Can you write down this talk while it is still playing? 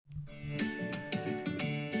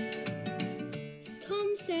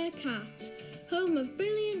Tomser Cat, home of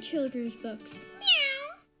brilliant children's books.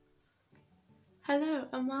 Meow! Hello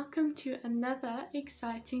and welcome to another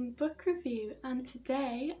exciting book review, and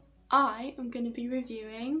today I am going to be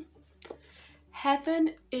reviewing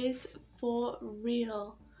Heaven is for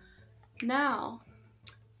Real. Now,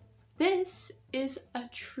 this is a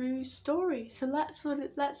true story, so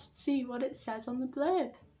let's see what it says on the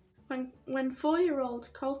blurb. When 4-year-old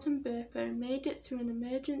Todd Burpo made it through an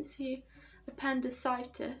emergency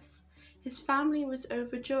appendicitis, his family was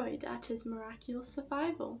overjoyed at his miraculous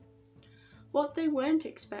survival. What they weren't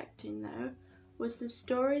expecting, though, was the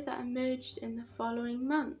story that emerged in the following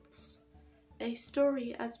months. A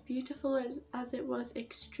story as beautiful as it was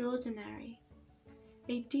extraordinary.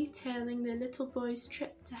 A detailing the little boy's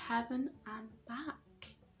trip to heaven and back.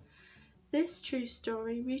 This true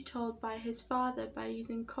story, retold by his father by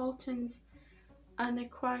using Colton's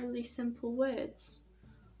unequivocally simple words,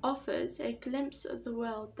 offers a glimpse of the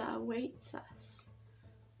world that awaits us,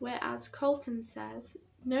 whereas Colton says,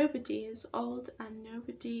 nobody is old and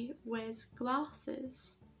nobody wears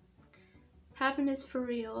glasses. Heaven is for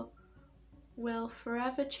Real will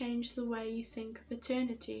forever change the way you think of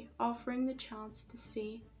eternity, offering the chance to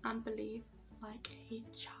see and believe like a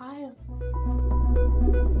child.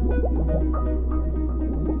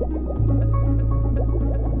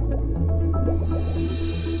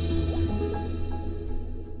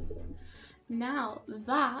 Now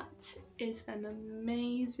that is an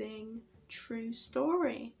amazing true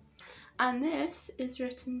story, and this is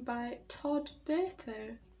written by Todd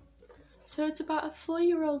Burpo. So it's about a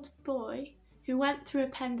 4-year-old boy who went through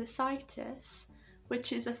appendicitis,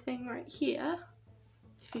 which is a thing right here,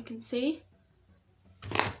 if you can see.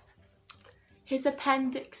 His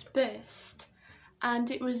appendix burst,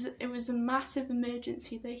 and it was a massive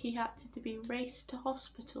emergency that he had to be raced to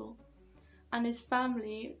hospital, and his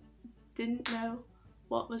family didn't know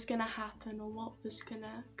what was going to happen or what was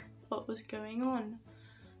going on.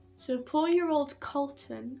 So 4-year-old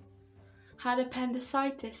Colton had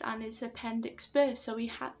appendicitis and his appendix burst, so he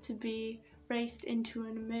had to be raced into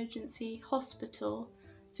an emergency hospital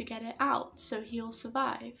to get it out so he'll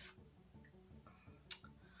survive.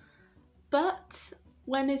 But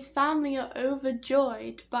when his family are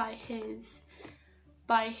overjoyed by his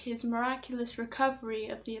miraculous recovery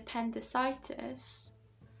of the appendicitis,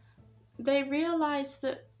 they realise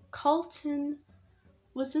that Colton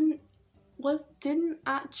didn't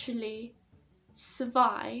actually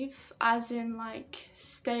survive, as in like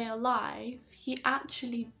stay alive. He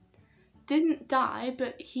actually didn't die,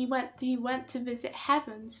 but he went to visit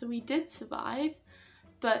heaven, so he did survive,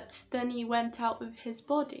 but then he went out of his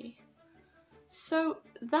body. So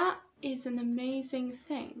that is an amazing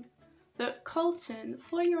thing, that Colton,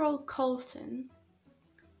 4-year-old Colton,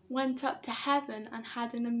 went up to heaven and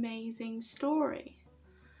had an amazing story,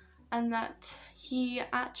 and that he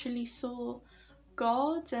actually saw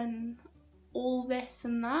God and all this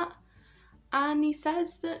and that, and he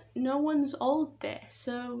says that no one's old there,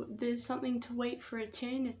 so there's something to wait for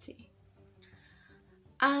eternity.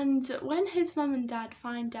 And when his mum and dad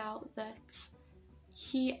find out that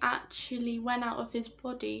he actually went out of his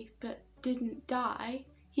body but didn't die,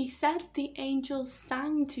 he said the angels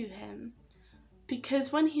sang to him,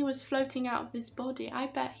 because when he was floating out of his body, I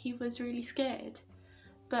bet he was really scared.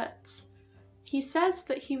 But he says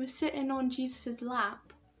that he was sitting on Jesus'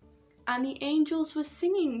 lap and the angels were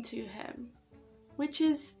singing to him, which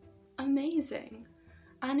is amazing.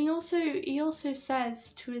 And he also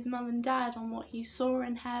says to his mum and dad on what he saw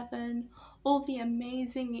in heaven, all the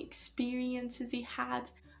amazing experiences he had,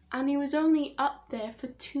 and he was only up there for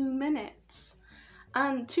 2 minutes.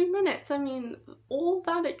 And 2 minutes, I mean, all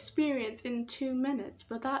that experience in 2 minutes,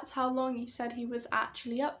 but that's how long he said he was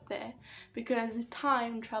actually up there, because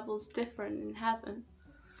time travel's different in heaven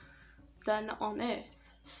than on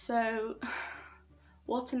earth. So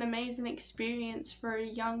what an amazing experience for a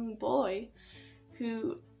young boy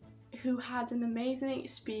who had an amazing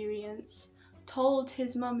experience, told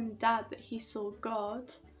his mum and dad that he saw God,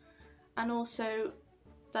 and also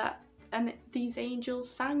that these angels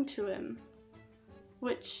sang to him,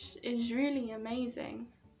 which is really amazing.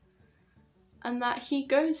 And that he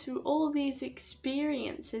goes through all these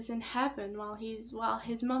experiences in heaven while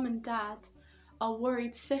his mum and dad are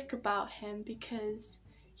worried sick about him, because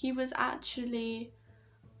he was actually,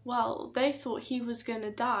 well, they thought he was going to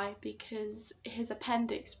die because his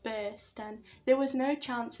appendix burst and there was no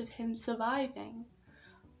chance of him surviving.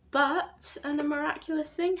 But a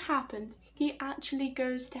miraculous thing happened. He actually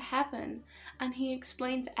goes to heaven and he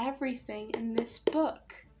explains everything in this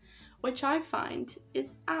book, which I find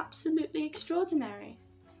is absolutely extraordinary.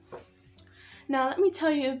 Now let me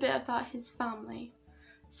tell you a bit about his family.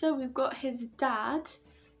 So we've got his dad,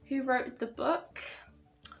 who wrote the book,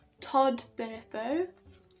 Todd Burpo.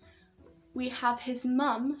 We have his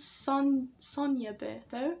mum, Sonia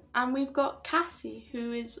Burpo, and we've got Cassie,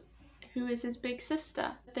 who is his big sister.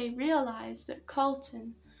 They realised that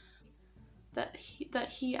Colton, that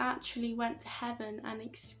he actually went to heaven and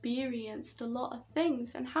experienced a lot of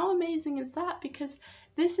things. And how amazing is that? Because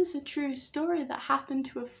this is a true story that happened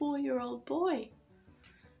to a 4-year-old boy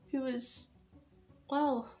who was,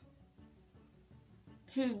 well,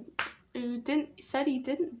 who said he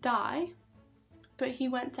didn't die, but he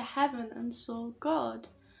went to heaven and saw God.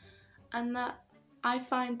 And that, I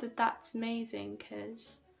find that that's amazing,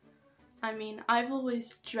 because I mean, I've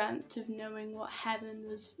always dreamt of knowing what heaven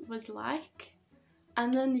was like,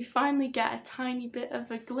 and then you finally get a tiny bit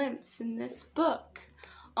of a glimpse in this book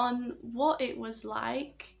on what it was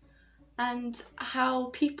like, and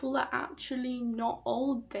how people are actually not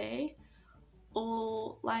old there,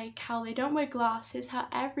 or like how they don't wear glasses, how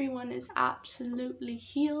everyone is absolutely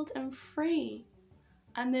healed and free,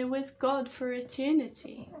 and they're with God for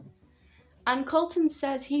eternity. And Colton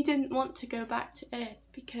says he didn't want to go back to Earth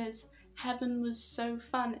because heaven was so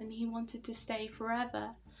fun and he wanted to stay forever.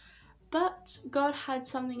 But God had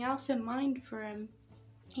something else in mind for him.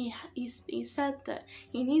 He said that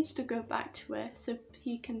he needs to go back to Earth so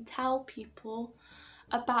he can tell people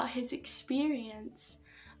about his experience,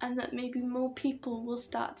 and that maybe more people will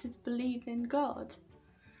start to believe in God.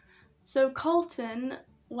 So Colton,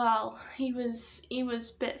 well, he was a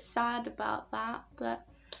bit sad about that, but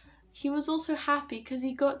he was also happy because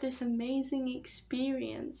he got this amazing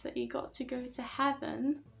experience that he got to go to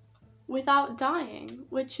heaven without dying,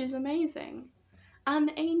 which is amazing.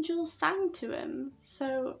 And angels sang to him,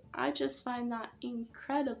 so I just find that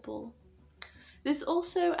incredible. There's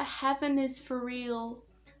also a Heaven is for Real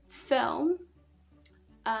film,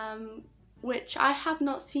 which I have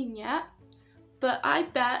not seen yet, but I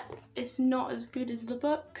bet it's not as good as the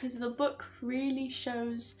book, because the book really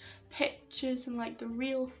shows pictures and like the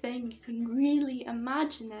real thing. You can really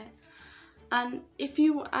imagine it. And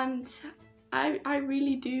I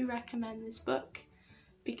really do recommend this book,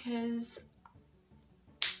 because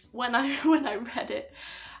when I read it,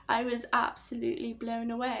 I was absolutely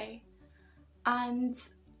blown away, and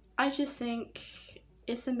I just think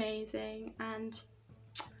it's amazing. And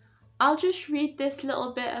I'll just read this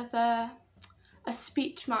little bit of a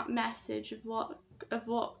speech map message of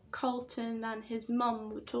what Colton and his mum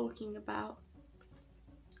were talking about.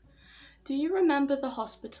 "Do you remember the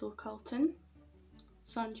hospital, Colton?"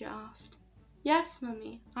 Sonja asked. "Yes,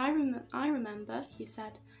 Mummy, I remember," he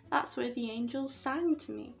said. "That's where the angels sang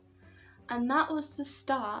to me." And that was the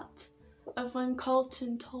start of when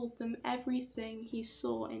Colton told them everything he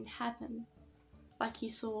saw in heaven. Like he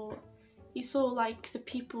saw like the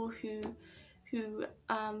people who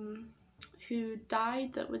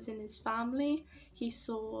died that was in his family. He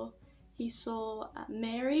saw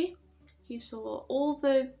Mary. He saw all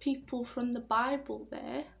the people from the Bible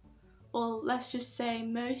there, or let's just say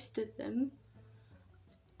most of them.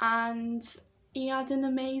 And he had an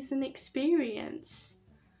amazing experience.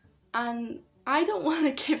 And I don't want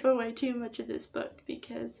to give away too much of this book,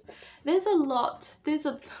 because there's a lot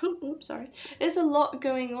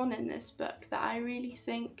going on in this book that I really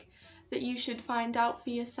think that you should find out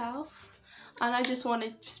for yourself. And I just want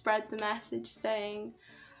to spread the message saying,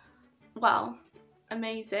 well,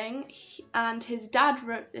 amazing. And his dad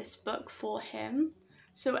wrote this book for him,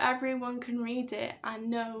 so everyone can read it and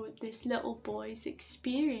know this little boy's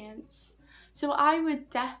experience. So I would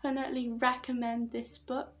definitely recommend this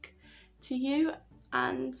book to you,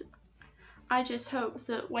 and I just hope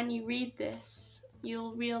that when you read this,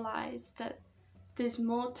 you'll realise that there's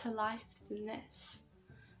more to life than this,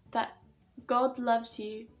 that God loves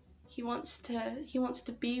you, he wants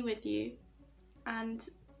to be with you, and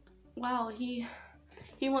well, he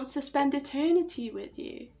wants to spend eternity with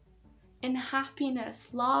you in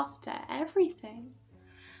happiness, laughter, everything.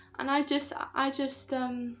 And I just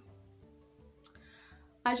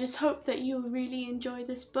hope that you'll really enjoy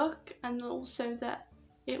this book, and also that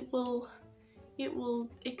it will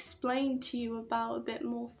explain to you about a bit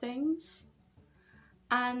more things.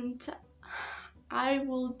 And I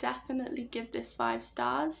will definitely give this 5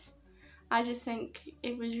 stars. I just think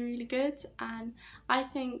it was really good, and I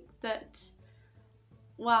think that,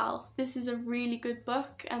 wow, this is a really good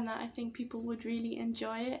book, and that I think people would really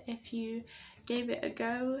enjoy it if you gave it a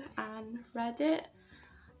go and read it.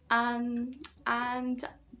 And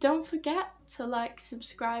don't forget to like,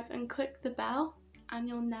 subscribe and click the bell, and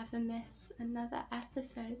you'll never miss another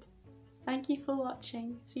episode. Thank you for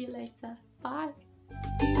watching. See you later. Bye.